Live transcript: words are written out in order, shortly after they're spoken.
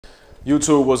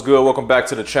YouTube, what's good? Welcome back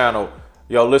to the channel.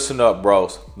 Yo, listen up,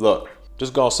 bros. Look,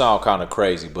 this gonna sound kind of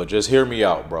crazy, but just hear me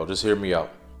out, bro. Just hear me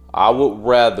out. I would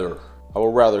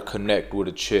rather connect with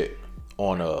a chick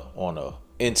on a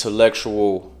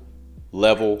intellectual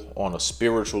level, on a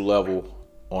spiritual level,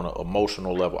 on an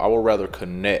emotional level. I would rather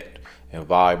connect and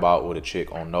vibe out with a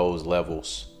chick on those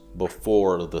levels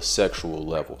before the sexual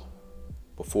level,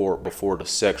 before the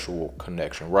sexual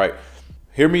connection, right?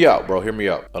 Hear me out, bro. Hear me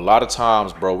out. A lot of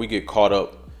times, bro, we get caught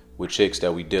up with chicks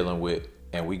that we dealing with,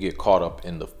 and we get caught up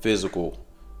in the physical,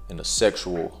 in the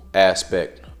sexual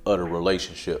aspect of the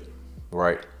relationship,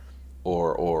 right?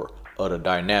 Or of the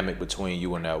dynamic between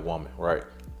you and that woman, right?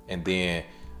 And then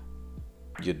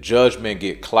your judgment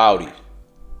get cloudy.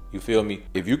 You feel me?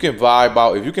 If you can vibe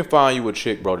out, if you can find you a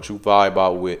chick, bro, that you vibe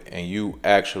out with and you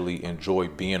actually enjoy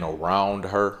being around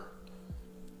her,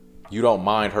 you don't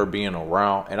mind her being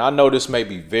around. And I know this may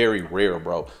be very rare,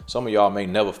 bro. Some of y'all may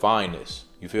never find this.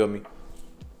 You feel me?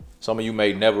 Some of you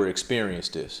may never experience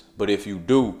this. But if you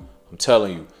do, I'm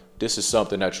telling you, this is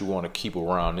something that you want to keep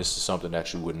around. This is something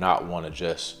that you would not want to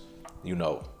just, you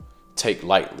know, take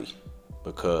lightly,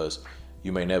 because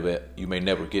you may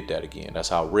never get that again. That's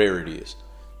how rare it is.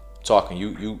 Talking,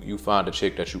 you find a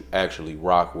chick that you actually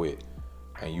rock with,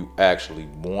 and you actually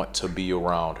want to be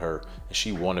around her, and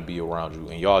she want to be around you,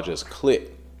 and y'all just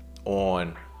click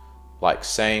on like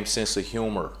same sense of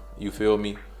humor. You feel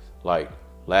me? Like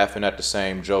laughing at the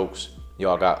same jokes.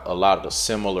 Y'all got a lot of the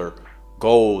similar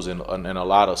goals and a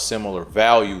lot of similar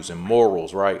values and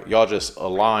morals, right? Y'all just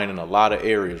align in a lot of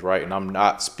areas, right? And I'm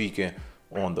not speaking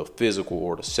on the physical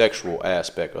or the sexual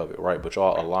aspect of it, right? But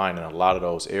y'all align in a lot of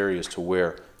those areas to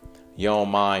where you don't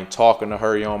mind talking to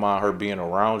her, you don't mind her being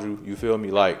around you. You feel me?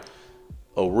 Like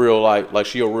a real life, like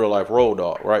she a real life road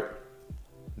dog, right?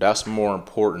 That's more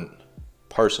important.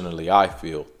 Personally, I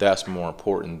feel that's more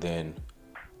important than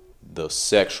the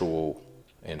sexual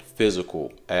and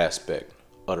physical aspect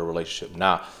of the relationship.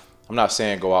 Now, I'm not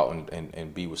saying go out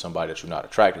and be with somebody that you're not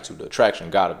attracted to. The attraction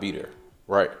gotta be there,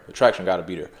 right? The attraction gotta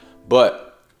be there. But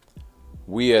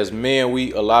we as men,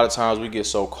 a lot of times we get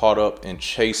so caught up in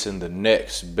chasing the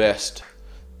next best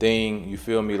thing. You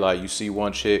feel me? Like you see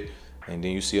one chick and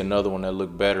then you see another one that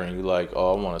look better, and you like,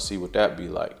 oh, I want to see what that be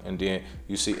like. And then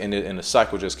you see, and the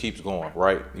cycle just keeps going,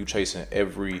 right? You chasing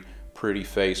every pretty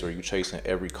face, or you chasing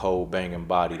every cold banging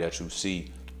body that you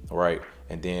see, right?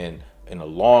 And then in the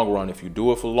long run, if you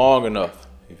do it for long enough,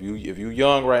 if you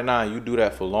young right now and you do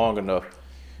that for long enough,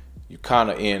 you kind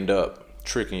of end up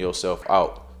tricking yourself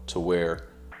out to where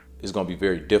it's going to be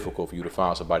very difficult for you to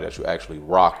find somebody that you actually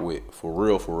rock with for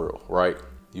real, right?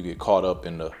 You get caught up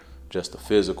in just the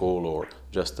physical, or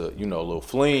just the, you know, little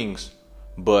flings.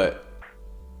 But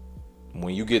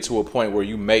when you get to a point where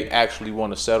you may actually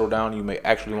want to settle down, you may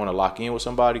actually want to lock in with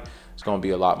somebody, it's going to be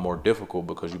a lot more difficult,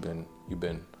 because you've been, you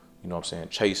know what I'm saying,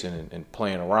 chasing and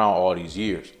playing around all these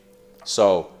years.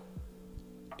 So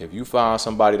if you find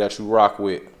somebody that you rock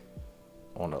with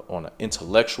on an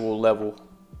intellectual level,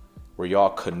 where y'all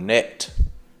connect,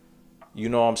 you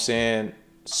know what I'm saying,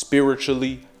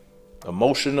 spiritually,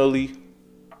 emotionally,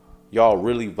 y'all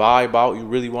really vibe out, you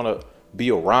really want to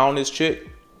be around this chick.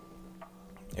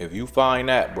 If you find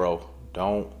that, bro,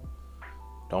 don't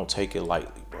take it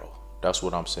lightly, bro. That's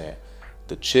what I'm saying.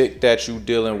 The chick that you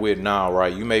dealing with now,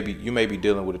 right? You may be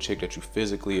dealing with a chick that you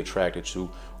physically attracted to,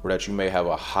 or that you may have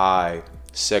a high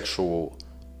sexual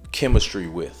chemistry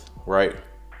with, right?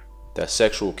 That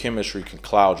sexual chemistry can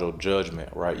cloud your judgment,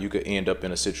 right? You could end up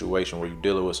in a situation where you're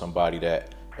dealing with somebody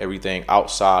that everything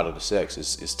outside of the sex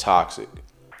is toxic.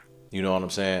 You know what I'm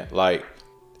saying? Like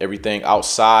everything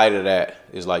outside of that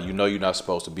is like, you know, you're not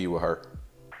supposed to be with her.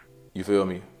 You feel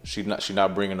me? She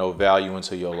not bringing no value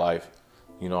into your life.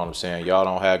 You know what I'm saying? Y'all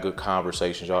don't have good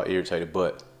conversations. Y'all irritated,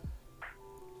 but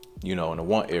you know, in the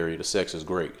one area, the sex is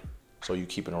great. So you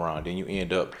keep it around. Then you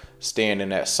end up staying in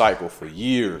that cycle for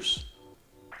years.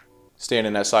 Staying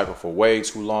in that cycle for way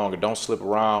too long. And don't slip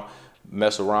around,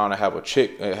 mess around and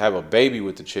have a baby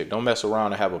with the chick. Don't mess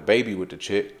around and have a baby with the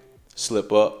chick.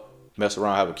 Slip up, mess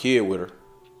around, have a kid with her.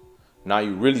 Now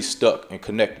you really stuck and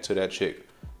connected to that chick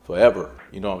forever.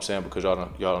 You know what I'm saying? Because y'all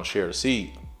don't share the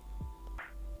seed.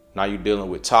 Now you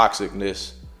dealing with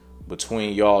toxicness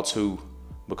between y'all two,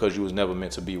 because you was never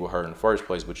meant to be with her in the first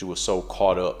place, but you were so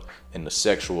caught up in the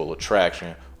sexual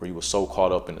attraction, or you were so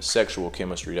caught up in the sexual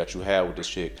chemistry that you had with this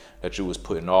chick, that you was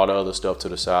putting all the other stuff to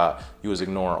the side. You was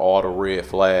ignoring all the red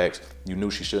flags. You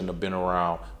knew she shouldn't have been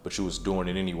around, but you was doing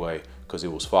it anyway because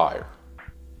it was fire.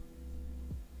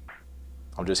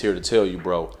 I'm just here to tell you,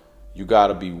 bro, you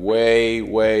gotta be way,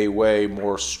 way, way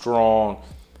more strong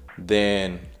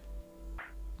than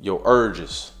your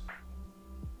urges.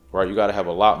 right? You got to have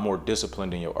a lot more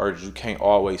discipline in your urges. You can't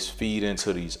always feed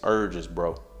into these urges,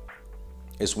 bro.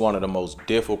 It's one of the most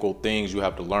difficult things you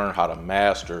have to learn how to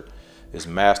master, is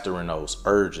mastering those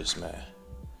urges, man.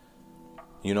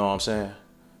 You know what I'm saying?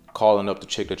 Calling up the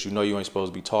chick that you know you ain't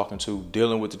supposed to be talking to,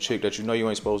 dealing with the chick that you know you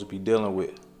ain't supposed to be dealing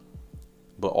with.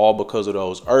 But all because of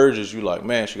those urges, you like,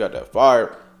 man, she got that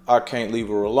fire, I can't leave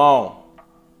her alone.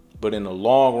 But in the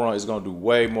long run, it's gonna do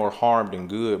way more harm than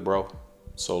good, bro.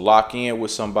 So lock in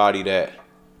with somebody that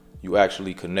you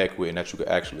actually connect with and that you can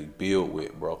actually build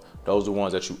with, bro. Those are the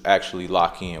ones that you actually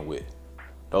lock in with.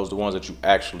 Those are the ones that you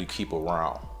actually keep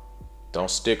around. Don't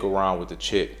stick around with the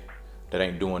chick that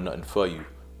ain't doing nothing for you,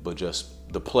 but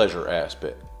just the pleasure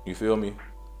aspect. You feel me?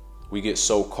 We get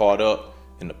so caught up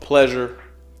in the pleasure,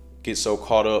 get so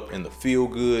caught up in the feel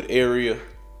good area,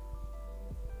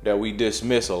 that we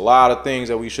dismiss a lot of things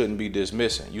that we shouldn't be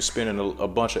dismissing. You spending a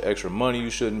bunch of extra money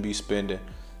you shouldn't be spending.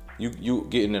 You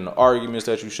getting into arguments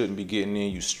that you shouldn't be getting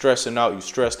in. You stressing out, you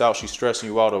stressed out, she's stressing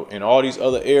you out in all these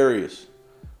other areas.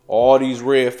 All these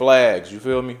red flags, you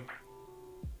feel me?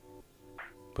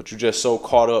 But you just so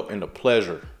caught up in the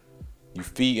pleasure. You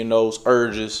feeding those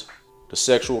urges. The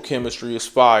sexual chemistry is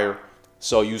fire,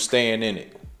 so you staying in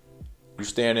it. You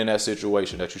staying in that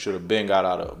situation that you should have been got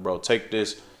out of, bro. Take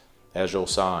this as your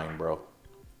sign, bro.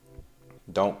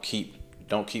 Don't keep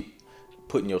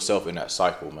putting yourself in that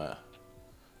cycle, man.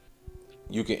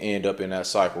 You can end up in that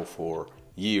cycle for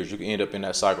years. You can end up in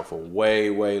that cycle for way,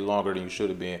 way longer than you should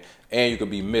have been. And you could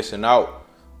be missing out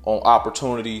on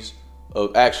opportunities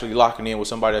of actually locking in with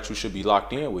somebody that you should be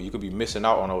locked in with. You could be missing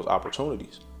out on those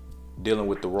opportunities, dealing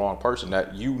with the wrong person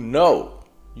that you know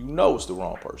it's the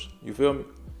wrong person. You feel me?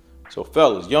 So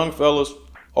fellas, young fellas,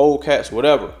 old cats,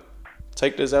 whatever,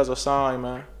 take this as a sign,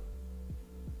 man.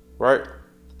 Right?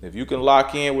 If you can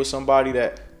lock in with somebody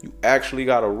that you actually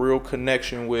got a real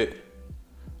connection with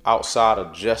outside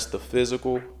of just the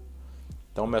physical,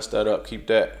 don't mess that up. Keep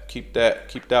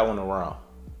that one around.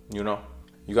 You know?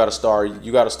 You gotta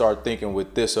start thinking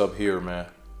with this up here, man.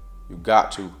 You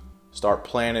got to start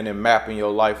planning and mapping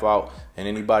your life out. And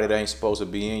anybody that ain't supposed to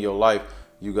be in your life,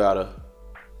 you gotta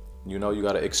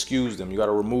excuse them. You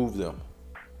gotta remove them.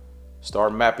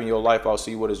 Start mapping your life out.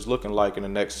 See what it's looking like in the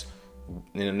next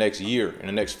year, in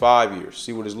the next 5 years.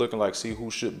 See what it's looking like. See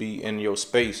who should be in your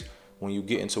space when you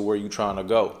get into where you're trying to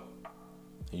go.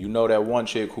 You know that one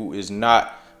chick who is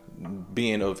not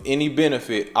being of any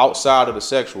benefit outside of the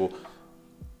sexual,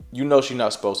 you know she's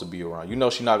not supposed to be around. You know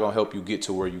she's not gonna help you get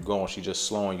to where you're going. She's just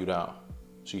slowing you down.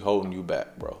 She holding you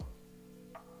back, bro.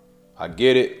 I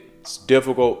get it. It's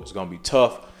difficult. It's gonna be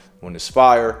tough when it's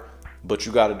fire, but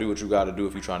you gotta do what you gotta do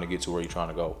if you're trying to get to where you're trying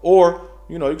to go. Or,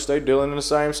 you know, you can stay dealing in the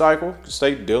same cycle, you can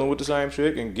stay dealing with the same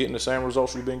chick and getting the same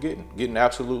results you've been getting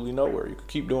absolutely nowhere. You can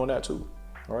keep doing that too.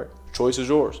 All right. Choice is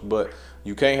yours, but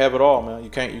you can't have it all, man. You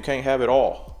can't have it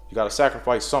all. You gotta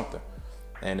sacrifice something.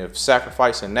 And if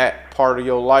sacrificing that part of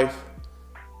your life,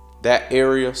 that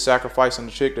area, sacrificing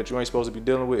the chick that you ain't supposed to be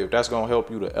dealing with, if that's gonna help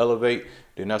you to elevate,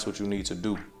 then that's what you need to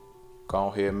do. Go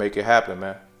ahead and make it happen,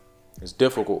 man. It's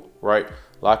difficult, right?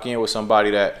 Lock in with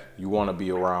somebody that you want to be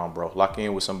around, bro. Lock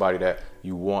in with somebody that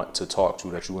you want to talk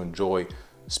to, that you enjoy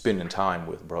spending time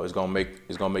with, bro. It's gonna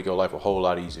make your life a whole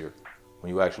lot easier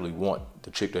when you actually want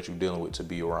the chick that you're dealing with to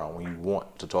be around, when you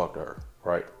want to talk to her,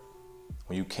 right?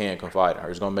 When you can confide in her.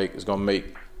 It's gonna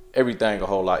make everything a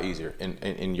whole lot easier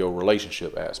in your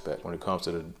relationship aspect when it comes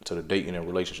to the dating and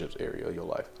relationships area of your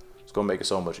life. It's gonna make it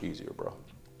so much easier, bro.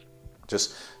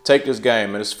 Just take this game,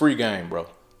 and it's a free game, bro.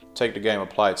 Take the game,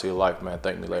 apply it to your life, man.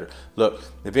 Thank me later. Look,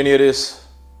 if any of this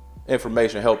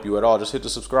information helped you at all, just hit the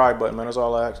subscribe button, man. That's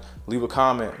all I ask. Leave a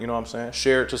comment, you know what I'm saying?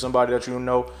 Share it to somebody that you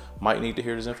know might need to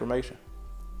hear this information.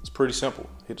 It's pretty simple.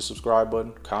 Hit the subscribe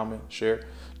button, comment, share,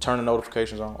 turn the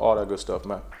notifications on, all that good stuff,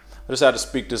 man. I just had to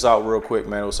speak this out real quick,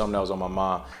 man. It was something that was on my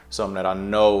mind, something that I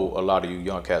know a lot of you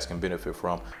young cats can benefit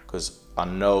from, because I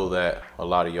know that a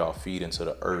lot of y'all feed into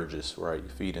the urges, right? You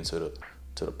feed into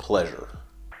the pleasure,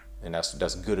 and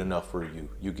that's good enough for you.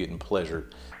 You getting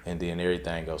pleasured, and then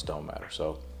everything else don't matter.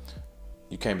 So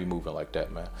you can't be moving like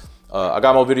that, man. I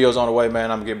got more videos on the way, man.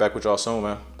 I'm gonna get back with y'all soon,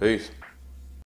 man. Peace.